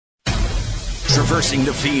Traversing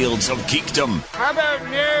the fields of geekdom. How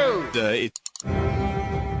about news?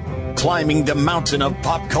 Climbing the mountain of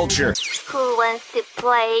pop culture. Who wants to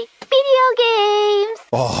play video games?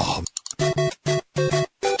 Oh.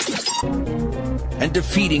 And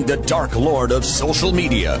defeating the dark lord of social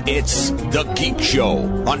media. It's The Geek Show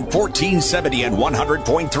on 1470 and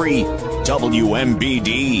 100.3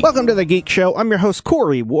 WMBD. Welcome to The Geek Show. I'm your host,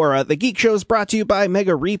 Corey Wara. The Geek Show is brought to you by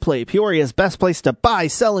Mega Replay, Peoria's best place to buy,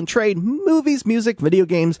 sell, and trade movies, music, video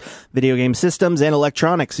game systems, and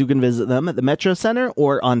electronics. You can visit them at the Metro Center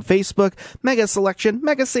or on Facebook. Mega Selection,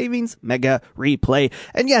 Mega Savings, Mega Replay.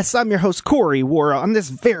 And yes, I'm your host, Corey Wara, on this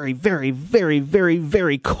very, very, very, very,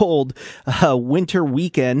 very cold winter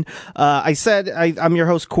weekend. I'm your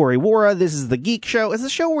host, Corey Wara. This is The Geek Show. It's a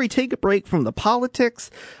show where we take a break from the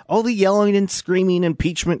politics, all the yelling and screaming,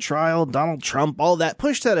 impeachment trial, Donald Trump, all that.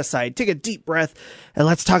 Push that aside. Take a deep breath and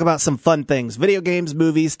let's talk about some fun things. Video games,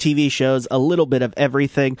 movies, TV shows, a little bit of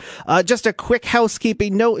everything. Just a quick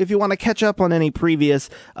housekeeping note. If you want to catch up on any previous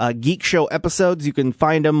Geek Show episodes, you can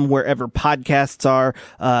find them wherever podcasts are,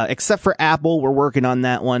 except for Apple. We're working on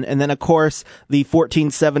that one. And then, of course, the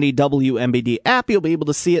 1470 WMBD app. You'll be able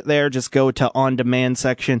to see it there. Just go to On Demand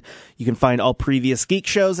section. You can find all previous Geek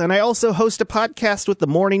Shows. And I also host a podcast with the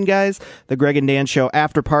morning guys, the Greg and Dan Show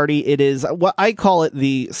After Party. It is what I call it,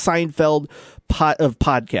 the Seinfeld pot of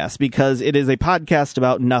podcasts, because it is a podcast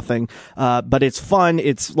about nothing. But it's fun.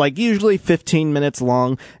 It's like usually 15 minutes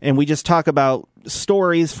long, and we just talk about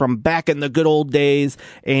stories from back in the good old days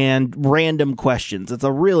and random questions. It's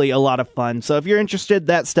really a lot of fun. So if you're interested,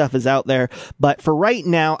 that stuff is out there. But for right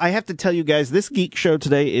now, I have to tell you guys, this Geek Show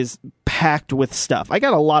today is packed with stuff. I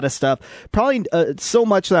got a lot of stuff, probably so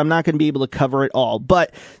much that I'm not going to be able to cover it all.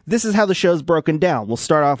 But this is how the show's broken down. We'll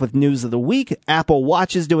start off with news of the week. Apple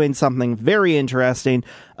Watch is doing something very interesting.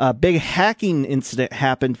 A big hacking incident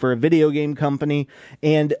happened for a video game company,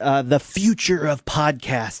 and the future of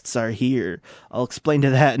podcasts are here. I'll explain to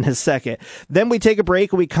that in a second. Then we take a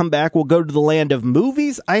break. When we come back, we'll go to the land of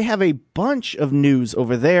movies. I have a bunch of news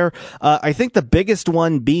over there. I think the biggest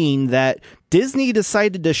one being that Disney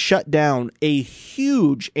decided to shut down a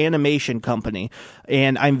huge animation company,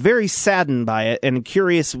 and I'm very saddened by it and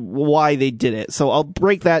curious why they did it. So I'll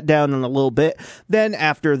break that down in a little bit. Then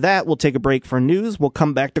after that, we'll take a break for news. We'll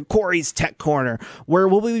come back to Corey's Tech Corner, where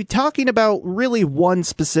we'll be talking about really one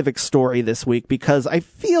specific story this week, because I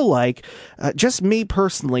feel like, just me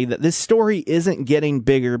personally, that this story isn't getting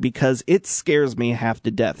bigger because it scares me half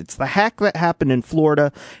to death. It's the hack that happened in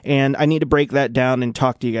Florida, and I need to break that down and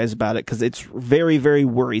talk to you guys about it because it's very, very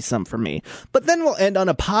worrisome for me. But then we'll end on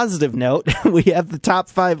a positive note. We have the top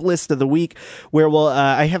 5 list of the week, where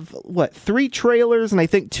I have 3 trailers and I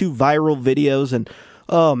think 2 viral videos, and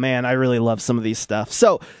oh man, I really love some of these stuff.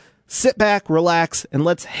 So sit back, relax, and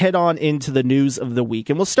let's head on into the news of the week.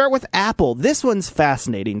 And we'll start with Apple. This one's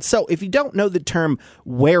fascinating. So if you don't know the term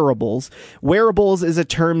wearables is a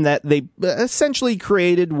term that they essentially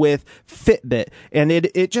created with Fitbit. And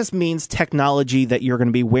it just means technology that you're going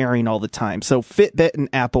to be wearing all the time. So Fitbit and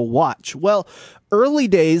Apple Watch. Well, early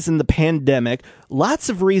days in the pandemic, lots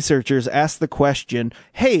of researchers asked the question,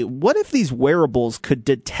 hey, what if these wearables could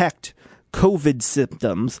detect COVID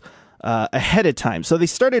symptoms ahead of time? So they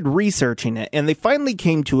started researching it, and they finally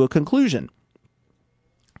came to a conclusion.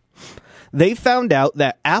 They found out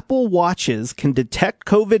that Apple Watches can detect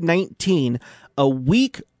COVID-19 a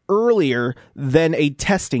week earlier than a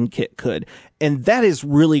testing kit could. And that is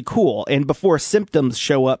really cool. And before symptoms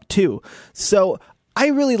show up too. So I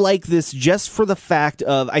really like this just for the fact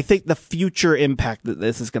of, I think, the future impact that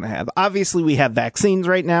this is going to have. Obviously, we have vaccines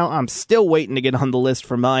right now. I'm still waiting to get on the list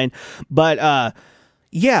for mine. But,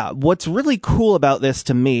 yeah, what's really cool about this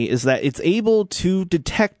to me is that it's able to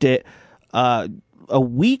detect it a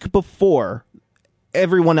week before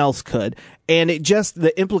everyone else could. And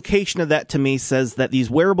the implication of that to me says that these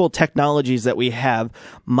wearable technologies that we have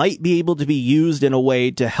might be able to be used in a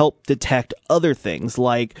way to help detect other things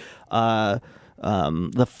like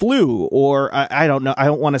the flu, or I don't know. I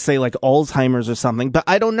don't want to say like Alzheimer's or something, but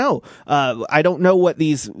I don't know. I don't know what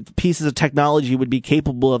these pieces of technology would be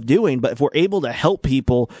capable of doing, but if we're able to help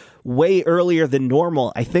people way earlier than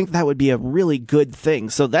normal, I think that would be a really good thing.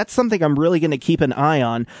 So that's something I'm really going to keep an eye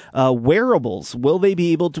on. Wearables, will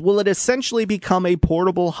it essentially become a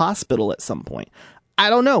portable hospital at some point? I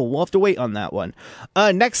don't know. We'll have to wait on that one.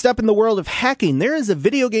 Next up in the world of hacking, there is a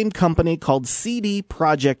video game company called CD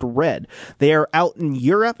Projekt Red. They are out in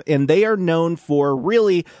Europe, and they are known for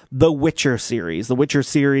really the Witcher series. The Witcher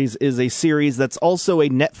series is a series that's also a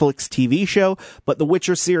Netflix TV show, but the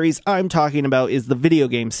Witcher series I'm talking about is the video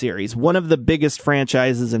game series, one of the biggest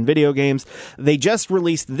franchises in video games. They just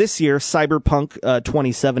released this year Cyberpunk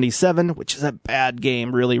 2077, which is a bad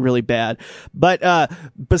game, really, really bad. But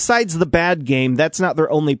besides the bad game, that's not their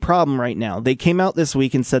only problem right now. They came out this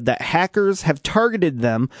week and said that hackers have targeted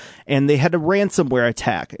them, and they had a ransomware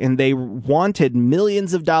attack, and they wanted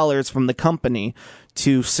millions of dollars from the company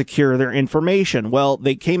to secure their information. Well,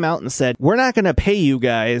 they came out and said, we're not going to pay you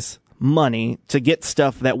guys money to get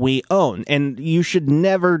stuff that we own. And you should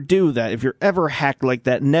never do that. If you're ever hacked like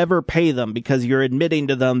that, never pay them, because you're admitting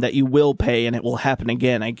to them that you will pay, and it will happen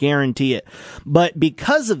again. I guarantee it. But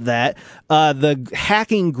because of that, the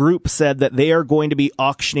hacking group said that they are going to be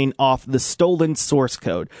auctioning off the stolen source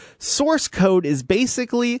code. Source code is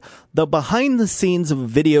basically the behind the scenes of a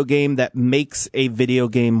video game that makes a video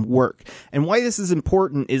game work. And why this is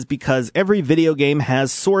important is because every video game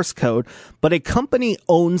has source code, but a company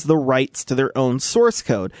owns the rights to their own source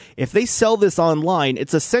code. If they sell this online,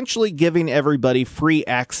 it's essentially giving everybody free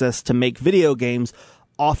access to make video games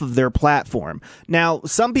off of their platform. Now,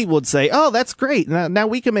 some people would say, oh, that's great. Now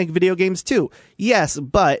we can make video games too. Yes,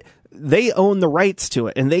 but they own the rights to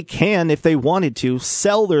it, and they can, if they wanted to,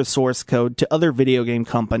 sell their source code to other video game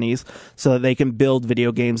companies so that they can build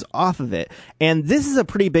video games off of it. And this is a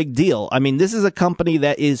pretty big deal. I mean, this is a company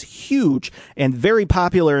that is huge and very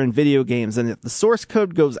popular in video games, and if the source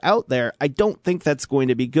code goes out there, I don't think that's going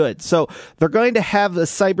to be good. So they're going to have the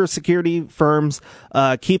cybersecurity firms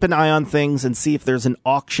keep an eye on things and see if there's an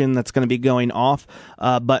auction that's going to be going off,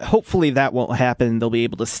 but hopefully that won't happen. They'll be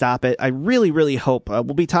able to stop it. I really, really hope. We'll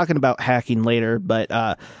be talking about hacking later, but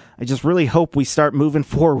I just really hope we start moving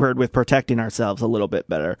forward with protecting ourselves a little bit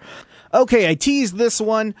better. Okay, I teased this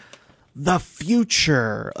one. The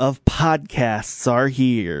future of podcasts are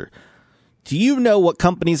here. Do you know what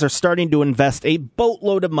companies are starting to invest a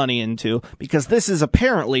boatload of money into? Because this is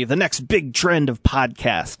apparently the next big trend of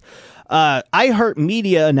podcast.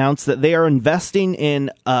 iHeartMedia announced that they are investing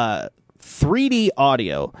in 3D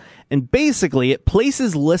audio. And basically, it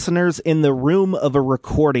places listeners in the room of a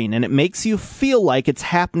recording, and it makes you feel like it's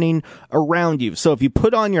happening around you. So if you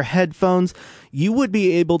put on your headphones, you would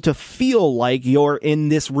be able to feel like you're in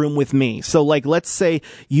this room with me. So like, let's say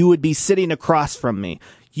you would be sitting across from me.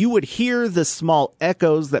 You would hear the small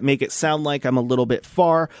echoes that make it sound like I'm a little bit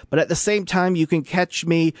far, but at the same time, you can catch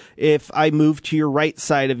me if I move to your right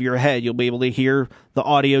side of your head. You'll be able to hear the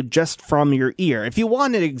audio just from your ear. If you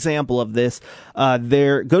want an example of this, go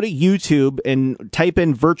to YouTube and type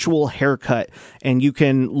in virtual haircut, and you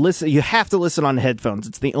can listen. You have to listen on headphones.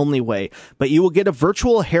 It's the only way, but you will get a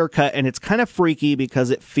virtual haircut, and it's kind of freaky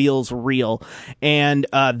because it feels real. And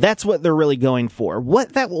that's what they're really going for.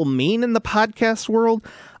 What that will mean in the podcast world,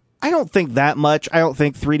 I don't think that much. I don't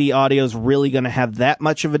think 3D audio is really going to have that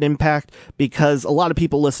much of an impact, because a lot of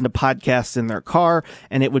people listen to podcasts in their car,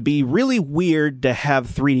 and it would be really weird to have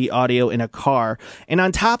 3D audio in a car. And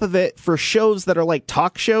on top of it, for shows that are like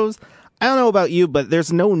talk shows, I don't know about you, but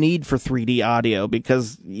there's no need for 3D audio,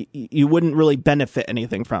 because you wouldn't really benefit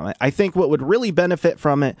anything from it. I think what would really benefit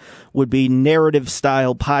from it would be narrative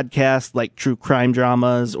style podcasts like true crime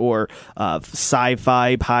dramas or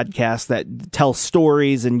sci-fi podcasts that tell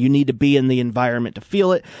stories and you need to be in the environment to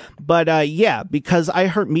feel it. But yeah, because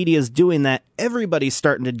iHeartMedia is doing that, everybody's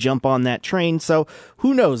starting to jump on that train. So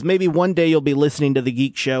who knows? Maybe one day you'll be listening to the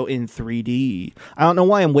Geek Show in 3D. I don't know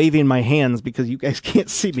why I'm waving my hands, because you guys can't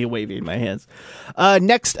see me waving my hands.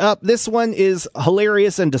 Next up, this one is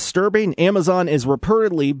hilarious and disturbing. Amazon is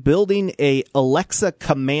reportedly building a Alexa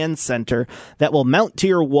command center that will mount to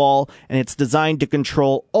your wall, and it's designed to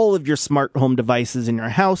control all of your smart home devices in your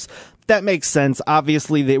house. That makes sense.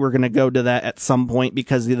 Obviously, they were going to go to that at some point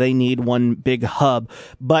because they need one big hub.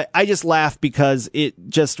 But I just laugh because it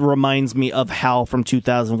just reminds me of HAL from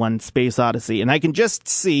 2001 Space Odyssey. And I can just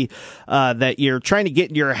see that you're trying to get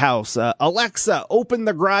into your house. Alexa, open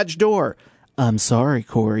the garage door. I'm sorry,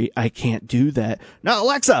 Corey, I can't do that. Now,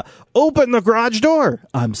 Alexa, open the garage door.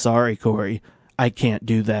 I'm sorry, Corey, I can't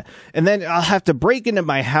do that. And then I'll have to break into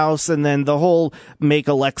my house, and then the whole make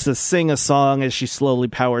Alexa sing a song as she slowly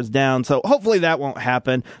powers down. So hopefully that won't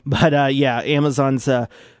happen. But yeah, Amazon's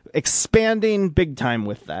expanding big time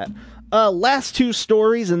with that. Last two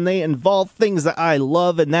stories, and they involve things that I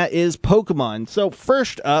love, and that is Pokemon. So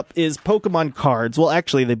first up is Pokemon cards. Well,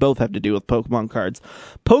 actually, they both have to do with Pokemon cards.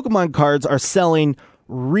 Pokemon cards are selling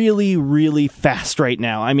really, really fast right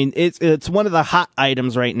now. I mean, it's one of the hot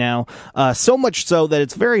items right now, so much so that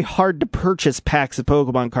it's very hard to purchase packs of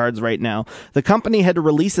Pokemon cards right now. The company had to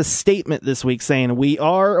release a statement this week saying, we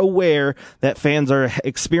are aware that fans are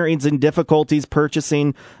experiencing difficulties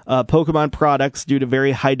purchasing Pokemon products due to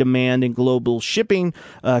very high demand and global shipping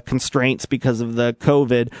constraints because of the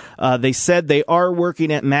COVID. They said they are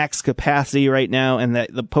working at max capacity right now and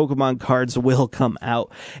that the Pokemon cards will come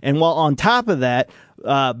out. And while on top of that,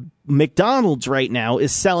 McDonald's right now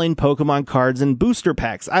is selling Pokemon cards and booster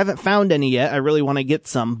packs. I haven't found any yet. I really want to get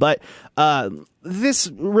some, but this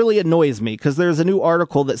really annoys me because there's a new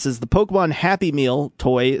article that says the Pokemon Happy Meal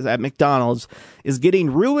toy at McDonald's is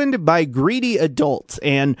getting ruined by greedy adults.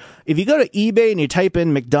 And if you go to eBay and you type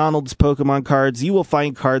in McDonald's Pokemon cards, you will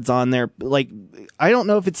find cards on there. Like, I don't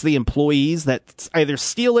know if it's the employees that either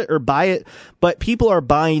steal it or buy it, but people are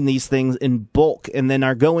buying these things in bulk and then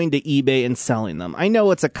are going to eBay and selling them. I know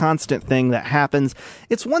it's a constant thing that happens.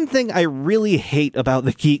 It's one thing I really hate about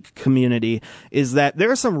the geek community is that there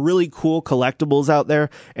are some really cool collectibles out there.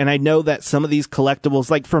 And I know that some of these collectibles,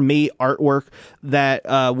 like for me, artwork that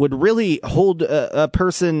would really hold a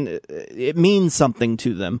person, it means something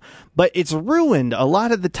to them. But it's ruined a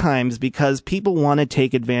lot of the times because people want to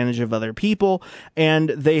take advantage of other people and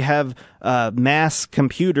they have mass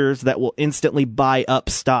computers that will instantly buy up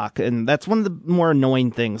stock. And that's one of the more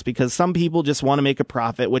annoying things because some people just want to make a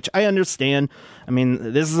profit, which I understand. I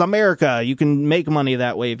mean, this is America. You can make money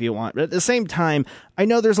that way if you want. But at the same time, I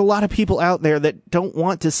know there's a lot of people out there that don't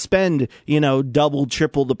want to spend, double,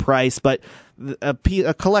 triple the price, but a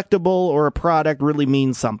collectible or a product really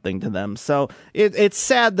means something to them. So it's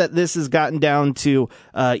sad that this has gotten down to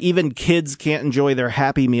even kids can't enjoy their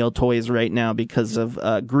Happy Meal toys right now because of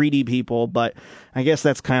greedy people. But I guess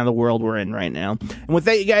that's kind of the world we're in right now. And with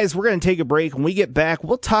that, you guys, we're going to take a break. When we get back,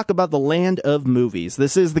 we'll talk about the land of movies.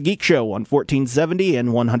 This is The Geek Show on 1470 and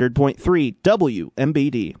 100.3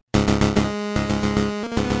 WMBD.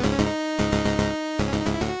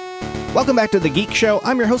 Welcome back to The Geek Show.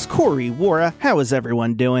 I'm your host, Corey Wara. How is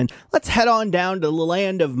everyone doing? Let's head on down to the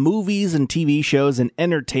land of movies and TV shows and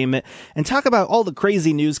entertainment and talk about all the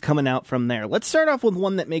crazy news coming out from there. Let's start off with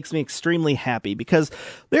one that makes me extremely happy because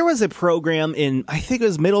there was a program in, I think it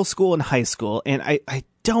was middle school and high school, and I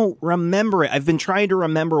don't remember it. I've been trying to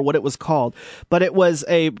remember what it was called, but it was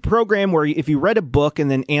a program where if you read a book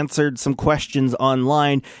and then answered some questions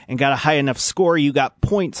online and got a high enough score, you got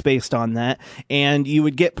points based on that, and you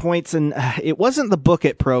would get points. And it wasn't the Book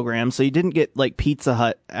It program, so you didn't get like Pizza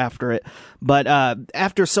Hut after it, but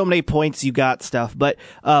after so many points, you got stuff. But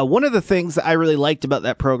one of the things that I really liked about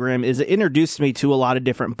that program is it introduced me to a lot of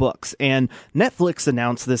different books, and Netflix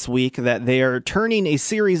announced this week that they are turning a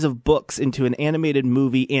series of books into an animated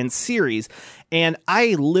movie and series. And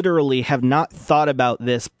I literally have not thought about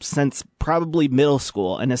this since probably middle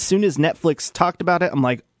school. And as soon as Netflix talked about it, I'm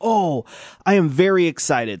like, oh, I am very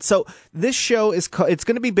excited. So this show it's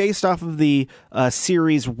going to be based off of the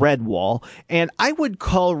series Redwall. And I would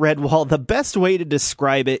call Redwall, the best way to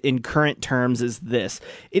describe it in current terms is this.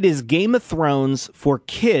 It is Game of Thrones for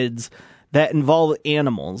kids that involve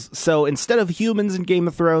animals. So instead of humans in Game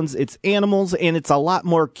of Thrones, it's animals, and it's a lot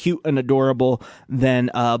more cute and adorable than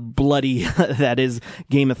bloody that is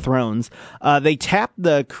Game of Thrones. They tapped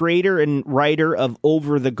the creator and writer of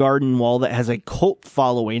Over the Garden Wall that has a cult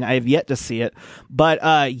following. I have yet to see it. But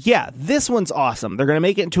yeah, this one's awesome. They're going to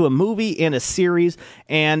make it into a movie and a series,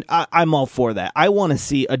 and I'm all for that. I want to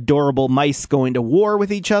see adorable mice going to war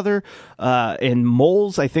with each other, and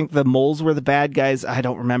moles. I think the moles were the bad guys. I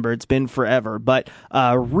don't remember. It's been forever, but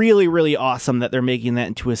really, really awesome that they're making that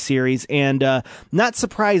into a series. And not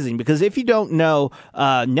surprising, because if you don't know,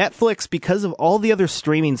 Netflix, because of all the other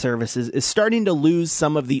streaming services, is starting to lose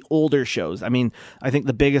some of the older shows. I mean, I think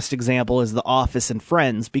the biggest example is The Office and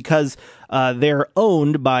Friends, because they're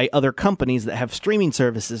owned by other companies that have streaming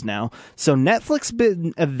services now. So Netflix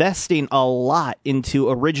been investing a lot into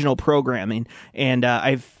original programming, and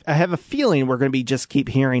I have a feeling we're going to be just keep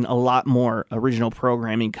hearing a lot more original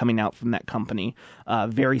programming coming out from that company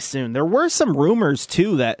very soon. There were some rumors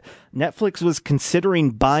too that Netflix was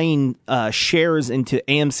considering buying shares into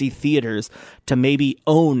AMC theaters to maybe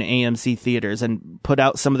own AMC theaters and put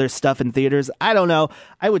out some of their stuff in theaters. I don't know.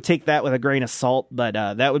 I would take that with a grain of salt, but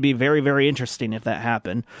that would be very, very interesting if that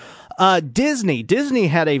happened. Disney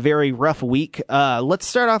had a very rough week. Let's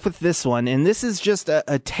start off with this one, and this is just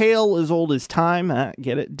a tale as old as time.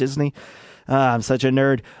 Get it, Disney? I'm such a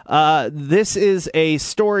nerd. This is a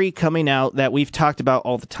story coming out that we've talked about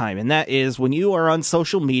all the time, and that is when you are on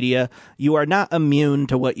social media, you are not immune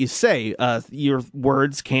to what you say. Your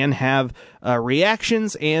words can have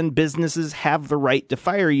reactions, and businesses have the right to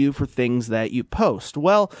fire you for things that you post.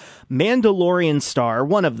 Well, Mandalorian star,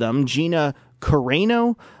 one of them, Gina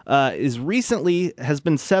Carano, has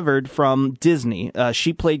been severed from Disney.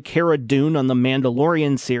 She played Cara Dune on the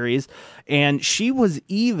Mandalorian series, and she was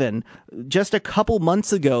even just a couple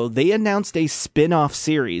months ago, they announced a spin-off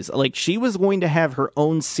series. Like, she was going to have her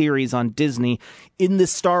own series on Disney in the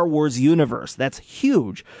Star Wars universe. That's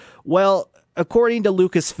huge. Well, according to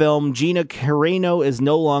Lucasfilm, Gina Carano is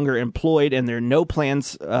no longer employed, and there are no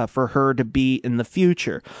plans for her to be in the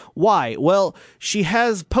future. Why? Well, she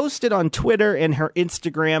has posted on Twitter and her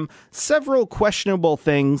Instagram several questionable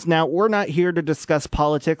things. Now, we're not here to discuss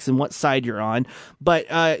politics and what side you're on, but,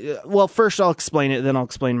 first I'll explain it, then I'll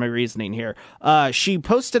explain my reasoning here. She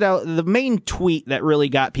posted out, the main tweet that really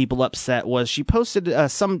got people upset was she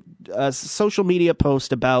posted some social media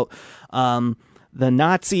post about the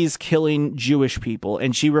Nazis killing Jewish people,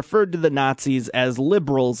 and she referred to the Nazis as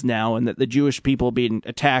liberals now, and that the Jewish people being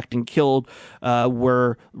attacked and killed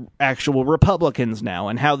were actual Republicans now,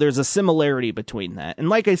 and how there's a similarity between that. And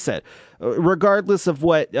like I said, regardless of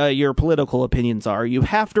what your political opinions are, you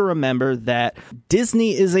have to remember that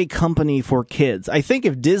Disney is a company for kids. I think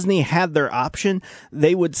if Disney had their option,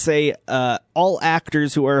 they would say all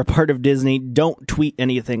actors who are a part of Disney don't tweet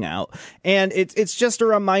anything out. And it's just a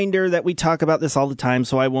reminder that we talk about this all the time,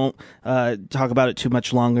 so I won't talk about it too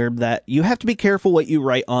much longer, that you have to be careful what you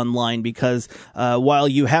write online, because while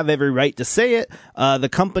you have every right to say it, the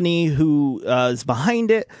company who is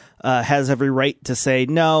behind it has every right to say,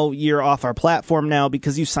 no, you're off our platform now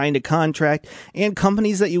because you signed a contract. And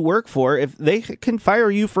companies that you work for, if they can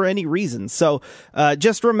fire you for any reason. So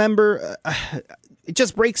just remember, it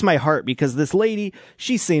just breaks my heart because this lady,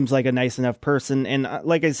 she seems like a nice enough person. And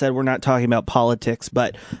like I said, we're not talking about politics,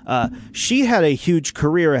 but she had a huge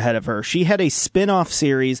career ahead of her. She had a spin-off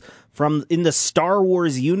series from in the Star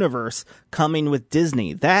Wars universe coming with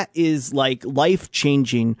Disney. That is like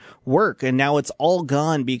life-changing work, and now it's all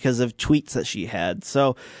gone because of tweets that she had.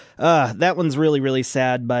 So that one's really, really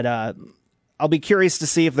sad, but I'll be curious to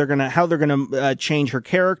see if how they're gonna change her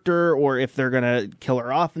character, or if they're gonna kill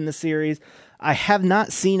her off in the series. I have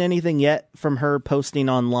not seen anything yet from her posting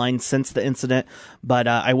online since the incident, but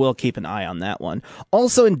I will keep an eye on that one.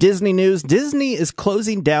 Also in Disney news, Disney is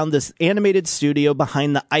closing down this animated studio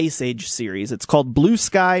behind the Ice Age series. It's called Blue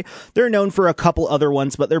Sky. They're known for a couple other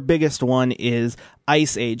ones, but their biggest one is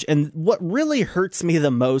Ice Age. And what really hurts me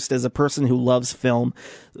the most as a person who loves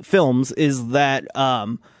films is that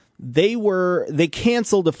they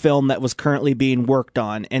canceled a film that was currently being worked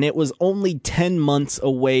on, and it was only 10 months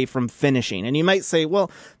away from finishing. And you might say,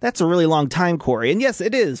 well, that's a really long time, Corey. And yes,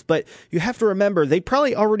 it is, but you have to remember, they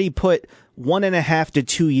probably already put 1.5 to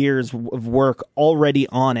 2 years of work already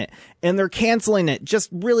on it, and they're canceling it just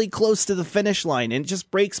really close to the finish line. And it just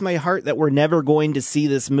breaks my heart that we're never going to see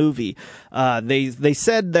this movie. They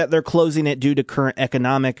said that they're closing it due to current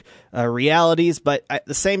economic realities, but at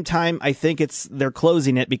the same time, I think they're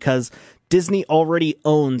closing it because Disney already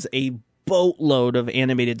owns a boatload of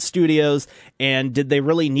animated studios, and did they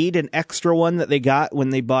really need an extra one that they got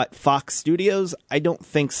when they bought Fox Studios? I don't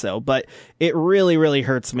think so, but it really, really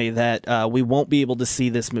hurts me that we won't be able to see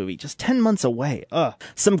this movie just 10 months away.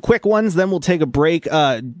 Some quick ones, then we'll take a break.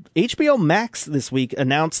 HBO Max this week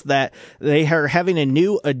announced that they are having a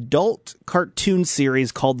new adult cartoon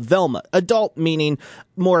series called Velma. Adult meaning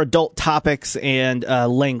more adult topics and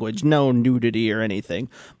language, no nudity or anything.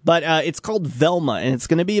 But it's called Velma, and it's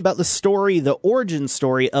going to be about the origin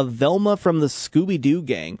story of Velma from the Scooby-Doo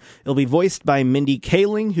gang. It'll be voiced by Mindy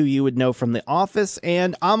Kaling, who you would know from The Office,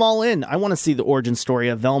 and I'm all in. I want to see the origin story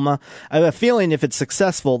of Velma. I have a feeling if it's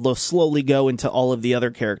successful, they'll slowly go into all of the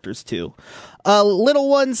other characters too. Little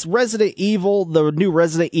ones, Resident Evil, the new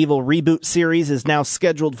Resident Evil reboot series is now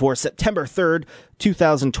scheduled for September 3rd,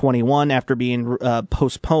 2021 after being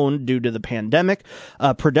postponed due to the pandemic.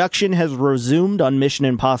 Production has resumed on Mission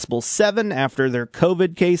Impossible 7 after their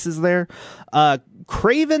COVID cases there.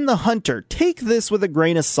 Kraven the Hunter. Take this with a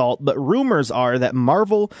grain of salt, but rumors are that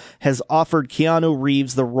Marvel has offered Keanu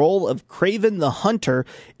Reeves the role of Kraven the Hunter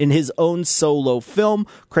in his own solo film.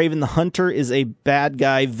 Kraven the Hunter is a bad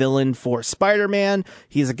guy villain for Spider-Man Spider-Man.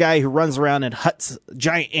 He's a guy who runs around and hunts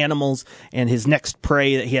giant animals, and his next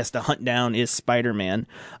prey that he has to hunt down is Spider-Man.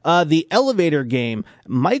 The Elevator game.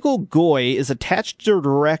 Michael Goy is attached to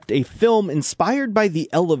direct a film inspired by the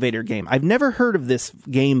Elevator game. I've never heard of this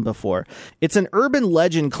game before. It's an urban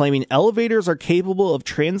legend claiming elevators are capable of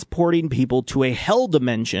transporting people to a hell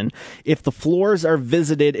dimension if the floors are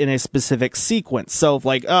visited in a specific sequence. So if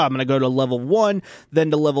I'm going to go to level 1,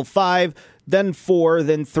 then to level 5, then 4,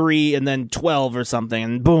 then 3, and then 12 or something,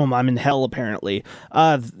 and boom, I'm in hell apparently.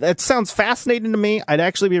 That sounds fascinating to me. I'd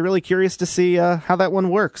actually be really curious to see how that one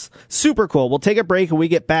works. Super cool. We'll take a break, and we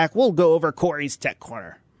get back, we'll go over Corey's Tech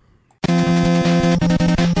Corner.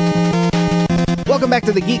 Welcome back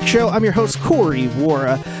to the Geek Show. I'm your host, Corey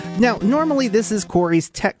Wara. Now, normally this is Corey's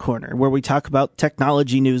Tech Corner, where we talk about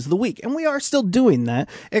technology news of the week, and we are still doing that,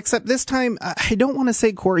 except this time, I don't want to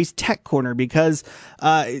say Corey's Tech Corner, because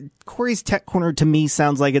Corey's Tech Corner to me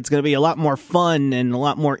sounds like it's going to be a lot more fun and a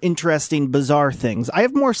lot more interesting, bizarre things. I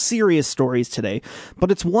have more serious stories today,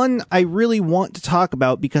 but it's one I really want to talk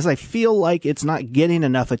about because I feel like it's not getting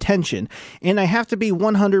enough attention, and I have to be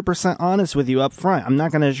 100% honest with you up front. I'm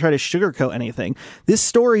not going to try to sugarcoat anything. This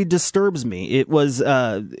story disturbs me.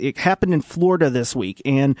 It happened in Florida this week,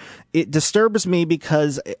 and it disturbs me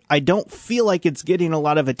because I don't feel like it's getting a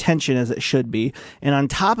lot of attention as it should be. And on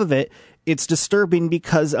top of it, it's disturbing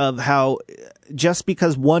because of how just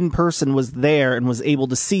because one person was there and was able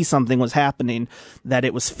to see something was happening, that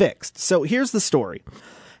it was fixed. So here's the story.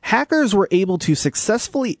 Hackers were able to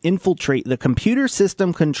successfully infiltrate the computer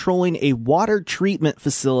system controlling a water treatment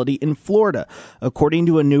facility in Florida, according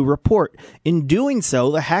to a new report. In doing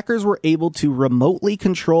so, the hackers were able to remotely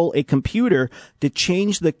control a computer to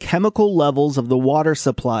change the chemical levels of the water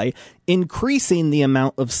supply, increasing the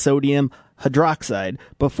amount of sodium hydroxide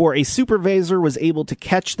before a supervisor was able to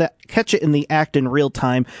catch it in the act in real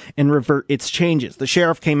time and revert its changes. The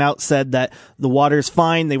sheriff came out, said that the water's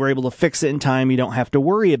fine. They were able to fix it in time. You don't have to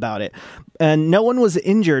worry about it. And no one was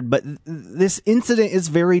injured, but this incident is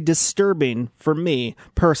very disturbing for me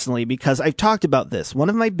personally because I've talked about this. One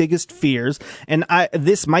of my biggest fears, and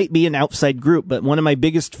this might be an outside group, but one of my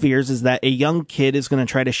biggest fears is that a young kid is going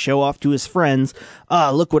to try to show off to his friends,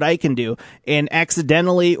 look what I can do, and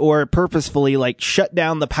accidentally or purposefully shut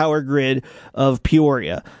down the power grid of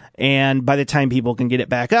Peoria. And by the time people can get it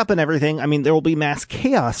back up and everything, I mean, there will be mass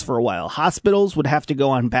chaos for a while. Hospitals would have to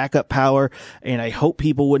go on backup power, and I hope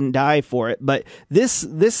people wouldn't die for it. But this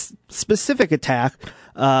specific attack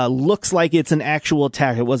looks like it's an actual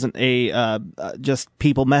attack. It wasn't just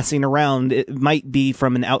people messing around. It might be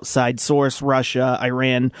from an outside source, Russia,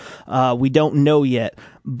 Iran. We don't know yet.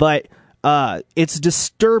 But it's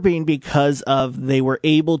disturbing because they were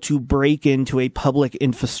able to break into a public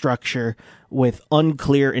infrastructure with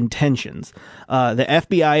unclear intentions. The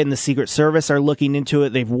FBI and the Secret Service are looking into it.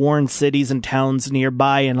 They've warned cities and towns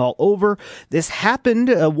nearby and all over. This happened.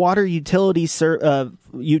 A water utility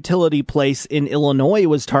place in Illinois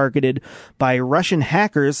was targeted by Russian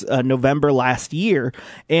hackers November last year,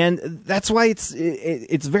 and that's why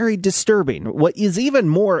it's very disturbing. What is even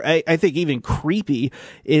more, I think, even creepy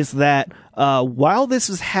is that while this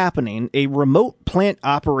was happening, a remote plant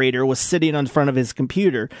operator was sitting in front of his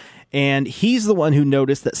computer. And he's the one who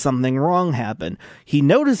noticed that something wrong happened. He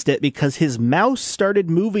noticed it because his mouse started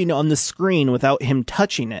moving on the screen without him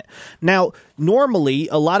touching it. Now, normally,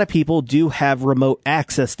 a lot of people do have remote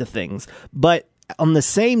access to things, but on the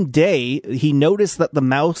same day, he noticed that the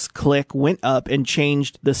mouse click went up and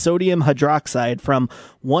changed the sodium hydroxide from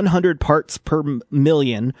 100 parts per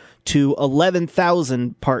million to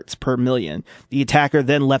 11,000 parts per million. The attacker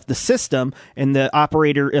then left the system, and the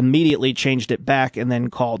operator immediately changed it back and then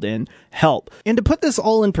called in help. And to put this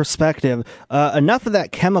all in perspective, enough of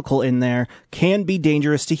that chemical in there can be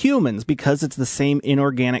dangerous to humans because it's the same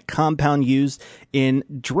inorganic compound used in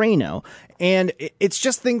Drano. And it's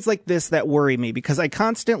just things like this that worry me because I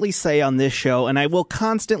constantly say on this show, and I will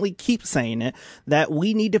constantly keep saying it, that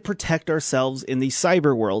we need to protect ourselves in the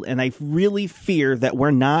cyber world. And I really fear that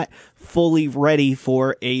we're not fully ready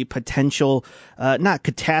for a potential, not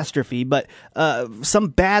catastrophe, but some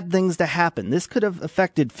bad things to happen. This could have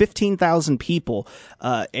affected 15,000 people.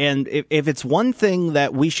 And if it's one thing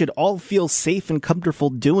that we should all feel safe and comfortable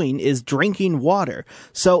doing is drinking water.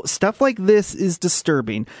 So stuff like this is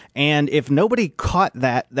disturbing. And if nobody caught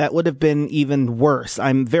that, that would have been even worse.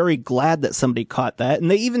 I'm very glad that somebody caught that. And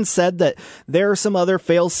they even said that there are some other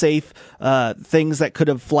fail-safe things that could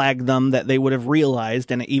have flagged them that they would have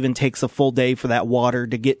realized, and it even takes a full day for that water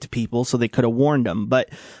to get to people, so they could have warned them. But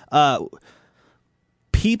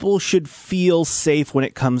people should feel safe when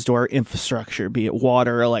it comes to our infrastructure, be it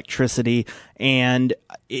water, electricity, and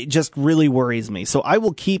it just really worries me. So I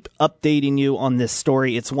will keep updating you on this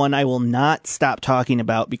story. It's one I will not stop talking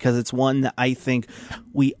about because it's one that I think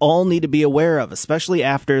we all need to be aware of, especially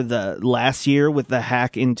after the last year with the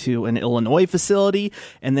hack into an Illinois facility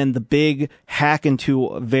and then the big hack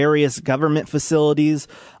into various government facilities.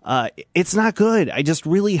 It's not good. I just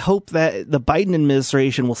really hope that the Biden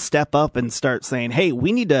administration will step up and start saying, hey,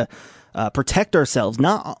 we need to protect ourselves,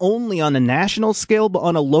 not only on a national scale, but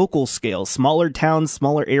on a local scale. Smaller towns,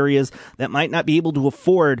 smaller areas that might not be able to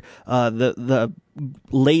afford the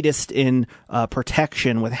latest in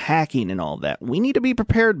protection with hacking and all that. We need to be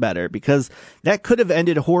prepared better because that could have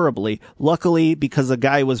ended horribly. Luckily, because a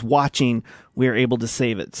guy was watching, we were able to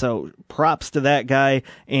save it. So props to that guy.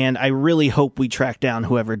 And I really hope we track down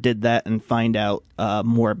whoever did that and find out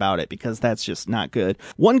more about it because that's just not good.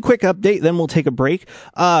 One quick update, then we'll take a break.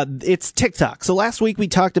 It's TikTok. So last week we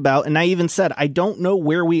talked about, and I even said, I don't know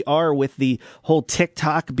where we are with the whole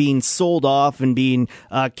TikTok being sold off and being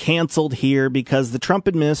canceled here because the Trump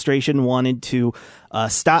administration wanted to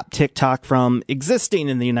stop TikTok from existing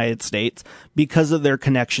in the United States because of their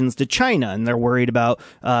connections to China. And they're worried about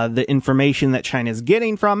the information that China is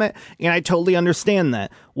getting from it. And I totally understand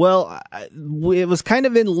that. Well, it was kind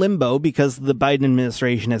of in limbo because the Biden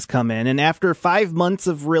administration has come in. And after 5 months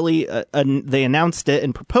of really, they announced it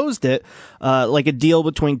and proposed it, like a deal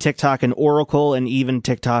between TikTok and Oracle and even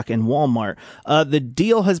TikTok and Walmart. The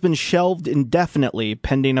deal has been shelved indefinitely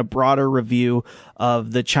pending a broader review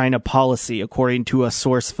of the China policy, according to a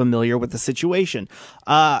source familiar with the situation.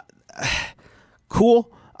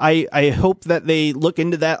 Cool. I hope that they look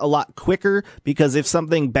into that a lot quicker because if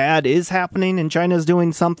something bad is happening and China's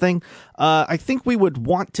doing something, I think we would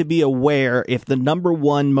want to be aware if the number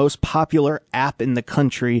one most popular app in the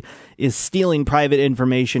country is stealing private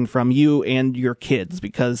information from you and your kids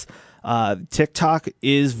because TikTok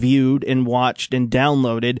is viewed and watched and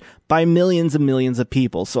downloaded by millions and millions of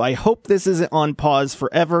people. So I hope this isn't on pause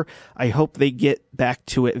forever. I hope they get back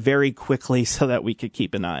to it very quickly so that we could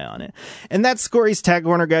keep an eye on it. And that's Scory's Tag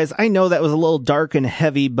Corner, guys. I know that was a little dark and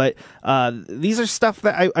heavy, but these are stuff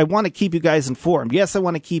that I want to keep you guys informed. Yes, I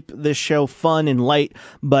want to keep this show fun and light,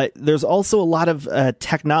 but there's also a lot of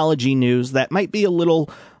technology news that might be a little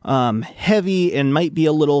heavy and might be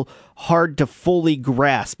a little hard to fully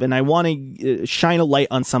grasp. And I want to shine a light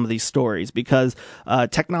on some of these stories because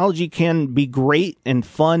technology can be great and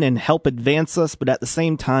fun and help advance us, but at the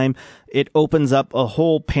same time, it opens up a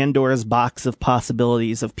whole Pandora's box of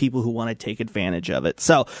possibilities of people who want to take advantage of it.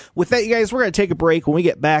 So with that, you guys, we're going to take a break. When we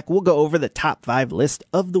get back, we'll go over the top 5 list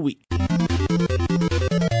of the week.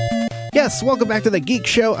 Yes, welcome back to the Geek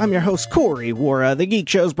Show. I'm your host, Corey Wara. The Geek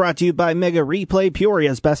Show is brought to you by Mega Replay,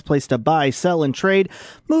 Peoria's best place to buy, sell, and trade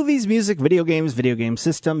movies, music, video games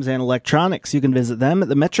systems, and electronics. You can visit them at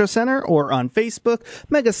the Metro Center or on Facebook.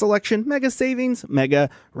 Mega Selection, Mega Savings, Mega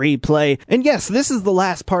Replay. And yes, this is the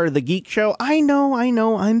last part of the Geek Show. I know,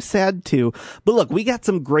 I'm sad too. But look, we got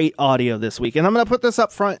some great audio this week, and I'm going to put this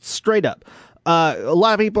up front straight up. A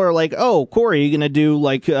lot of people are like, oh, Corey, are you going to do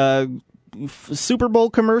like Super Bowl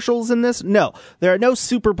commercials in this? No, there are no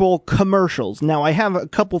Super Bowl commercials. Now, I have a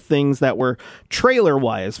couple things that were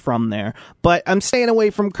trailer-wise from there, but I'm staying away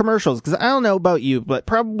from commercials because I don't know about you, but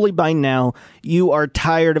probably by now you are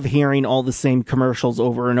tired of hearing all the same commercials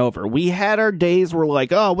over and over. We had our days where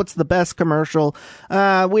like, oh, what's the best commercial?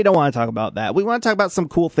 We don't want to talk about that. We want to talk about some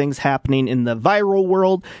cool things happening in the viral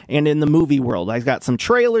world and in the movie world. I've got some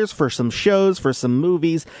trailers for some shows, for some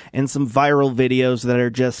movies, and some viral videos that are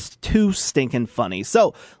just too stinking funny.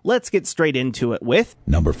 So let's get straight into it with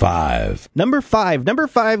Number 5. Number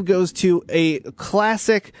 5 goes to a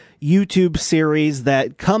classic YouTube series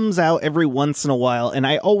that comes out every once in a while, and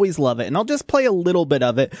I always love it. And I'll just play a little bit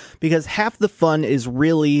of it because half the fun is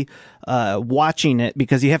really watching it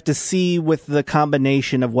because you have to see with the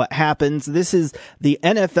combination of what happens. This is the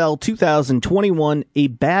NFL 2021, A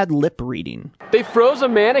Bad Lip Reading. They froze a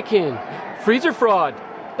mannequin. Freezer fraud.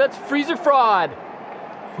 That's freezer fraud.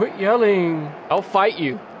 Quit yelling. I'll fight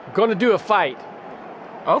you. I'm going to do a fight.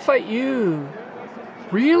 I'll fight you.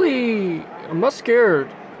 Really? I'm not scared.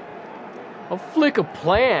 I'll flick a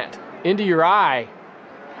plant into your eye.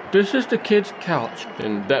 This is the kid's couch,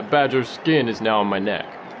 and that badger's skin is now on my neck.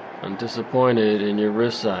 I'm disappointed in your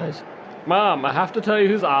wrist size. Mom, I have to tell you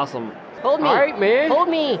who's awesome. Hold me. All right, man. Hold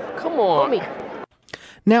me. Come on. Hold me.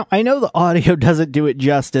 Now, I know the audio doesn't do it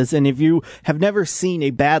justice, and if you have never seen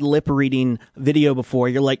a bad lip reading video before,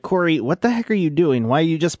 you're like, Corey, what the heck are you doing? Why are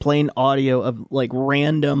you just playing audio of like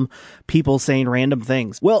random people saying random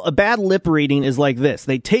things? Well, a bad lip reading is like this.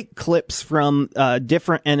 They take clips from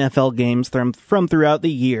different NFL games from throughout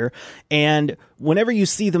the year, and whenever you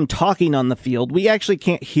see them talking on the field, we actually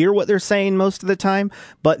can't hear what they're saying most of the time,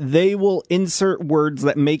 but they will insert words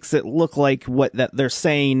that makes it look like what that they're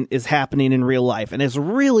saying is happening in real life. And it's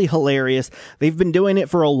really hilarious. They've been doing it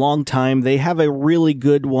for a long time. They have a really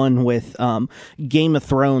good one with Game of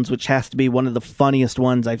Thrones, which has to be one of the funniest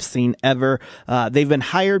ones I've seen ever. They've been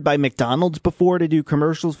hired by McDonald's before to do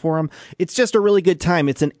commercials for them. It's just a really good time.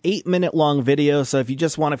 It's an 8-minute long video, so if you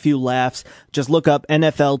just want a few laughs, just look up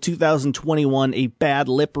NFL 2021, a bad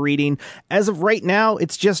lip reading. As of right now,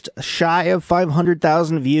 it's just shy of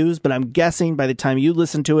 500,000 views, but I'm guessing by the time you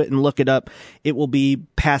listen to it and look it up, it will be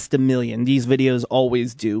past 1 million. These videos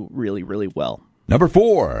always do really, really well. Number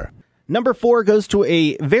 4. Number 4 goes to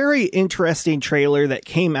a very interesting trailer that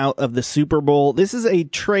came out of the Super Bowl. This is a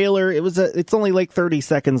trailer. It's only like 30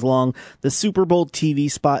 seconds long. The Super Bowl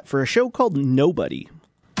TV spot for a show called Nobody.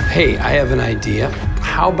 Hey, I have an idea.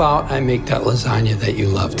 How about I make that lasagna that you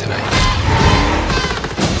love tonight?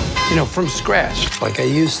 You know, from scratch, like I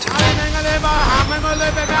used to.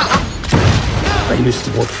 I used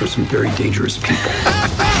to work for some very dangerous people.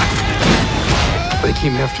 They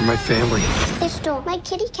came after my family. They stole my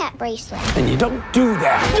kitty cat bracelet. And you don't do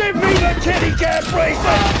that. Give me the kitty cat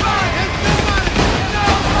bracelet!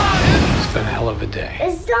 It's been a hell of a day.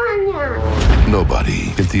 Lasagna! Nobody.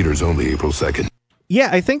 In theaters only April 2nd. Yeah,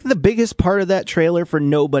 I think the biggest part of that trailer for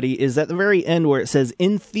Nobody is at the very end where it says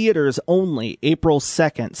in theaters only April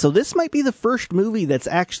 2nd. So this might be the first movie that's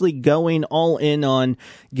actually going all in on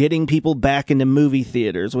getting people back into movie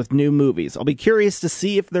theaters with new movies. I'll be curious to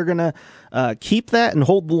see if they're going to keep that and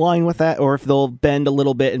hold the line with that, or if they'll bend a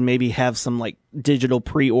little bit and maybe have some like digital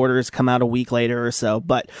pre-orders come out a week later or so.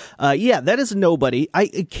 But yeah, that is Nobody. I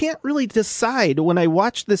can't really decide when I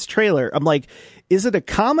watch this trailer. I'm like, is it a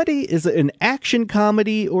comedy? Is it an action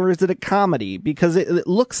comedy? Or is it a comedy? Because it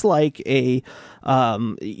looks like you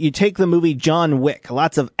take the movie John Wick,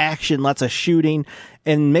 lots of action, lots of shooting,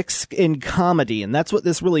 and mix in comedy. And that's what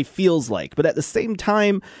this really feels like. But at the same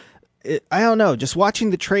time, I don't know, just watching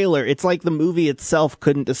the trailer, it's like the movie itself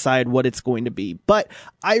couldn't decide what it's going to be. But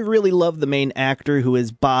I really love the main actor, who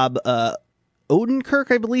is Bob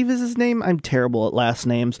Odenkirk, I believe is his name. I'm terrible at last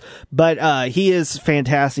names, but he is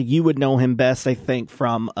fantastic. You would know him best, I think,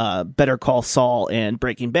 from Better Call Saul and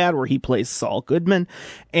Breaking Bad, where he plays Saul Goodman.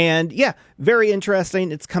 And yeah, very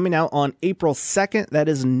interesting. It's coming out on April 2nd. That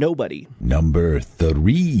is Nobody. Number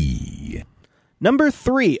 3. Number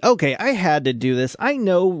 3. Okay, I had to do this. I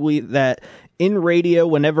know that in radio,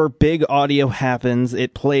 whenever big audio happens,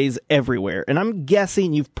 it plays everywhere. And I'm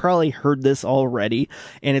guessing you've probably heard this already,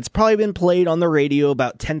 and it's probably been played on the radio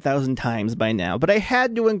about 10,000 times by now. But I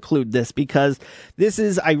had to include this because this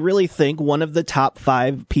is, I really think, one of the top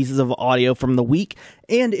 5 pieces of audio from the week.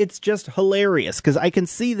 And it's just hilarious because I can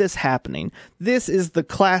see this happening. This is the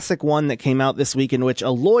classic one that came out this week, in which a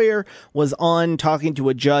lawyer was on talking to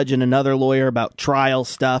a judge and another lawyer about trial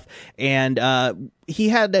stuff. And he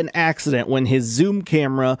had an accident when his Zoom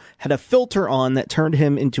camera had a filter on that turned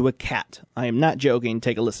him into a cat. I am not joking.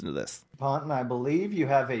 Take a listen to this. Ponton, I believe you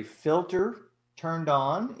have a filter turned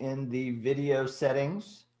on in the video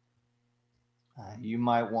settings. You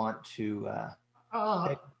might want to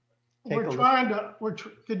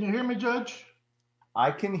can you hear me, Judge? I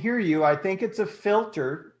can hear you. I think it's a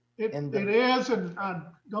filter. It is, and I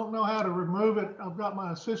don't know how to remove it. I've got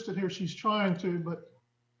my assistant here. She's trying to, but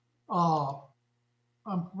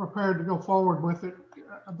I'm prepared to go forward with it.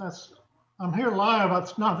 I'm here live.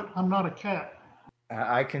 I'm not a cat.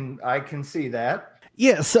 I can see that.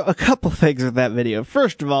 Yeah, so a couple things with that video.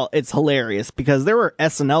 First of all, it's hilarious because there were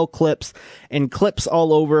SNL clips and clips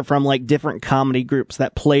all over from like different comedy groups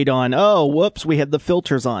that played on, oh, whoops, we had the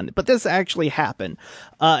filters on. But this actually happened.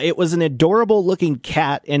 It was an adorable looking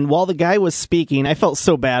cat, and while the guy was speaking, I felt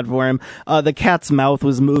so bad for him. The cat's mouth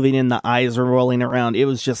was moving and the eyes were rolling around. It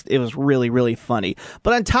was really, really funny.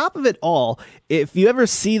 But on top of it all, if you ever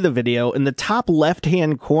see the video, in the top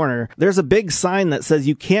left-hand corner, there's a big sign that says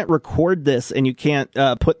you can't record this and you can't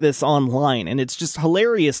put this online. And it's just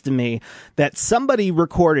hilarious to me that somebody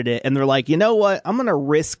recorded it and they're like, you know what? I'm going to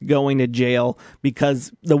risk going to jail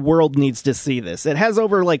because the world needs to see this. It has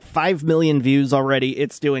over like 5 million views already.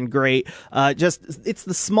 It's doing great. It's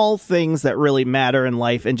the small things that really matter in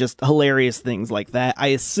life, and just hilarious things like that. I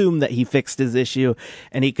assume that he fixed his issue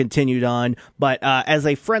and he continued on. But as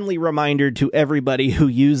a friendly reminder to everybody who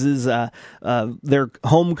uses their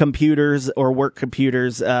home computers or work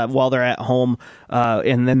computers while they're at home,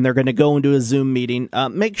 and then they're going to go into a Zoom meeting,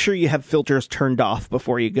 make sure you have filters turned off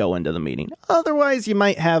before you go into the meeting. Otherwise, you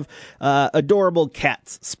might have adorable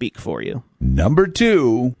cats speak for you. Number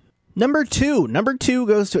 2. Number two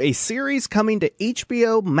goes to a series coming to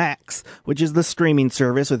HBO Max, which is the streaming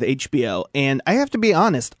service with HBO. And I have to be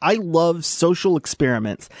honest, I love social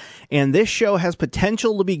experiments. And this show has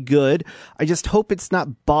potential to be good. I just hope it's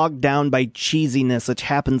not bogged down by cheesiness, which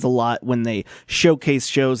happens a lot when they showcase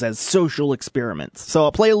shows as social experiments. So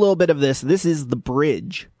I'll play a little bit of this. This is The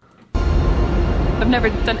Bridge. I've never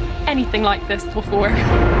done anything like this before.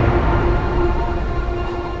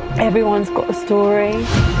 Everyone's got a story.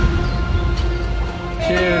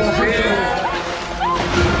 Cheers.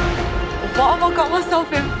 What have I got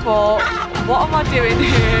myself in for? What am I doing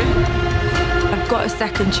here? I've got a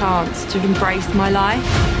second chance to embrace my life.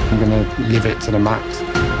 I'm going to live it to the max.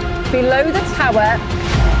 Below the tower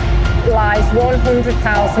lies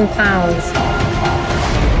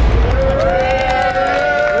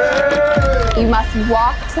 £100,000. You must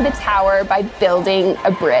walk to the tower by building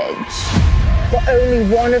a bridge. But only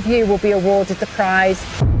one of you will be awarded the prize.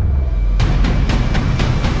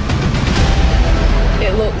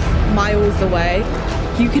 It looks miles away.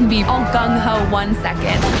 You can be all gung-ho 1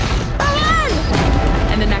 second.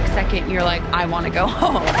 And the next second, you're like, I want to go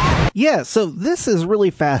home. Yeah, so this is really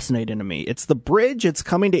fascinating to me. It's The Bridge, it's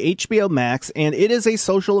coming to HBO Max, and it is a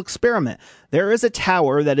social experiment. There is a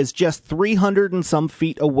tower that is just 300 and some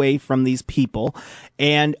feet away from these people,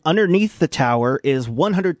 and underneath the tower is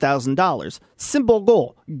 $100,000. Simple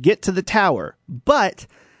goal, get to the tower. But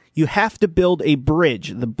you have to build a bridge.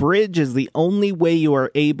 The bridge is the only way you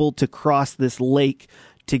are able to cross this lake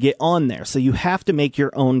to get on there. So you have to make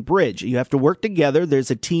your own bridge. You have to work together.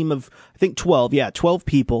 There's a team of, I think 12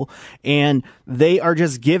 people, and they are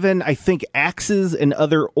just given, I think, axes and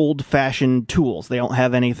other old-fashioned tools. They don't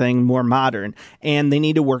have anything more modern, and they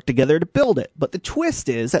need to work together to build it. But the twist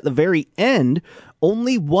is, at the very end,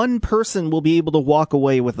 only one person will be able to walk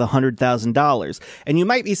away with $100,000. And you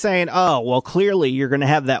might be saying, oh, well, clearly you're going to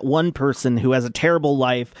have that one person who has a terrible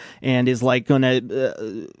life and is like going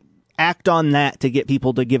to act on that to get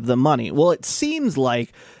people to give them money. Well, it seems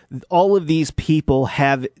like all of these people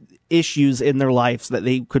have issues in their lives that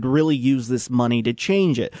they could really use this money to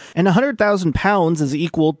change it. And £100,000 is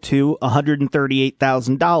equal to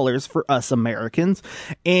 $138,000 for us Americans.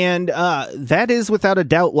 And that is without a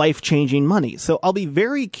doubt life-changing money. So I'll be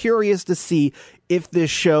very curious to see if this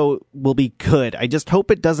show will be good. I just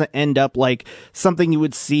hope it doesn't end up like something you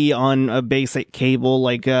would see on a basic cable,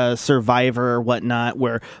 like Survivor or whatnot,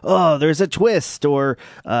 where, oh, there's a twist, or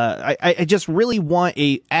I just really want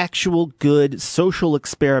a actual good social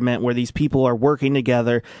experiment where these people are working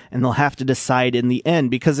together and they'll have to decide in the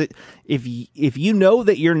end. Because if you know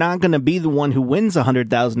that you're not going to be the one who wins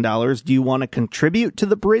 $100,000, do you want to contribute to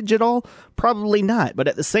the bridge at all? Probably not. But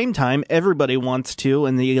at the same time, everybody wants to,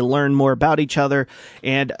 and they learn more about each other.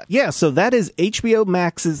 And yeah, so that is HBO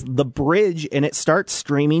Max's The Bridge, and it starts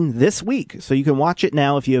streaming this week. So you can watch it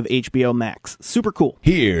now if you have HBO Max. Super cool.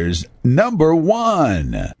 Here's number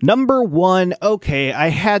one. Number one. Okay, I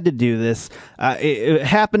had to do this. It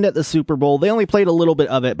happened at the Super Bowl. They only played a little bit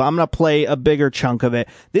of it, but I'm going to play a bigger chunk of it.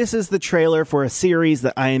 This is the trailer for a series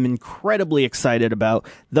that I am incredibly excited about.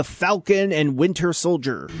 The Falcon and Winter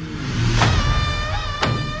Soldier.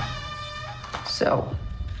 So,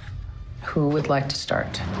 who would like to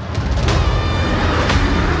start?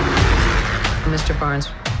 Mr. Barnes,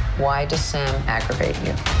 why does Sam aggravate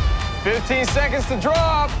you? 15 seconds to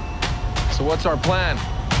drop. So what's our plan?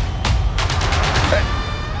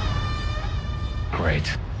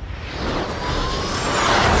 Great.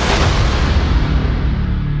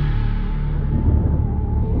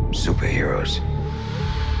 Superheroes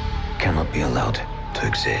cannot be allowed to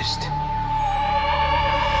exist.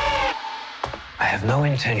 I have no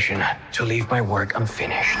intention to leave my work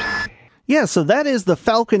unfinished. Yeah, so that is The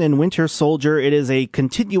Falcon and Winter Soldier. It is a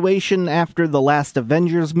continuation after the last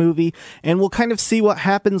Avengers movie, and we'll kind of see what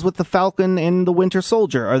happens with the Falcon and the Winter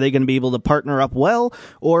Soldier. Are they going to be able to partner up well,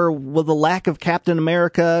 or will the lack of Captain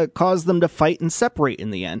America cause them to fight and separate in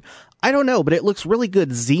the end? I don't know, but it looks really good.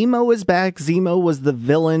 Zemo is back. Zemo was the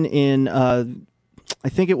villain in I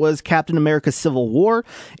think it was Captain America Civil War,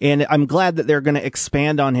 and I'm glad that they're going to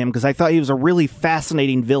expand on him because I thought he was a really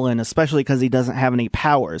fascinating villain, especially because he doesn't have any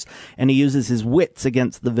powers, and he uses his wits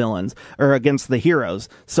against the villains, or against the heroes.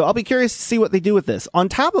 So I'll be curious to see what they do with this. On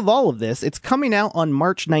top of all of this, it's coming out on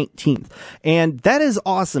March 19th, and that is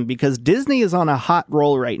awesome because Disney is on a hot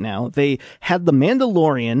roll right now. They had The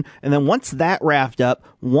Mandalorian, and then once that wrapped up,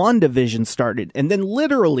 WandaVision started, and then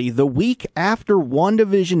literally the week after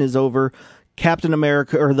WandaVision is over, Captain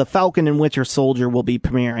America, or the Falcon and Winter Soldier will be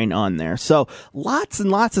premiering on there. So lots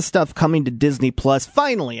and lots of stuff coming to Disney Plus.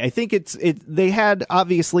 Finally, I think they had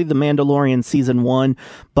obviously The Mandalorian season 1,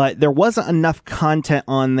 but there wasn't enough content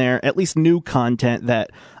on there, at least new content,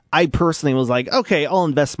 that I personally was like, okay, I'll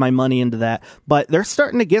invest my money into that. But they're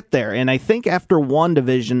starting to get there. And I think after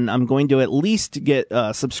WandaVision, I'm going to at least get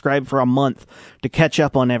subscribed for a month to catch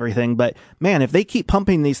up on everything. But man, if they keep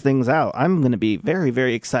pumping these things out, I'm going to be very,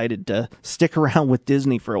 very excited to stick around with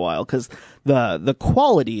Disney for a while, because the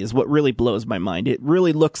quality is what really blows my mind. It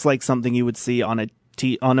really looks like something you would see on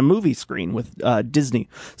a movie screen with Disney.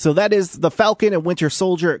 So that is The Falcon and Winter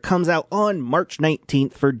Soldier. It comes out on March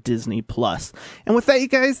 19th for Disney Plus. And with that, you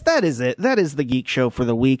guys, that is it. That is the Geek Show for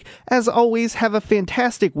the week. As always, have a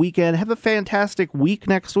fantastic weekend. Have a fantastic week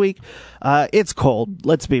next week. It's cold.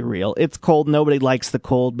 Let's be real. It's cold. Nobody likes the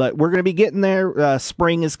cold, but we're going to be getting there.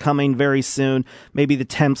 Spring is coming very soon. Maybe the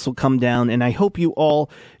temps will come down, and I hope you all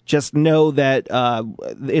just know that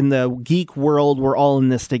in the geek world, we're all in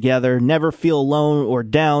this together. Never feel alone or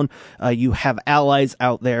down. You have allies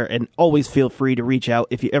out there, and always feel free to reach out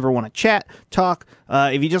if you ever want to chat, talk.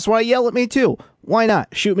 If you just want to yell at me too, why not?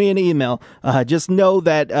 Shoot me an email. Just know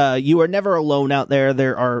that you are never alone out there.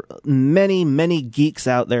 There are many, many geeks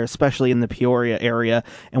out there, especially in the Peoria area,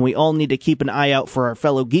 and we all need to keep an eye out for our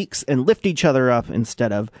fellow geeks and lift each other up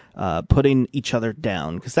instead of putting each other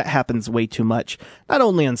down, because that happens way too much, not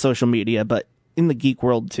only on social media, but in the geek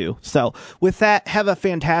world too. So with that, have a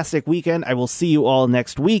fantastic weekend. I will see you all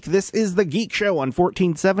next week. This is the Geek Show on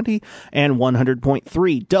 1470 and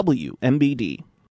 100.3 WMBD.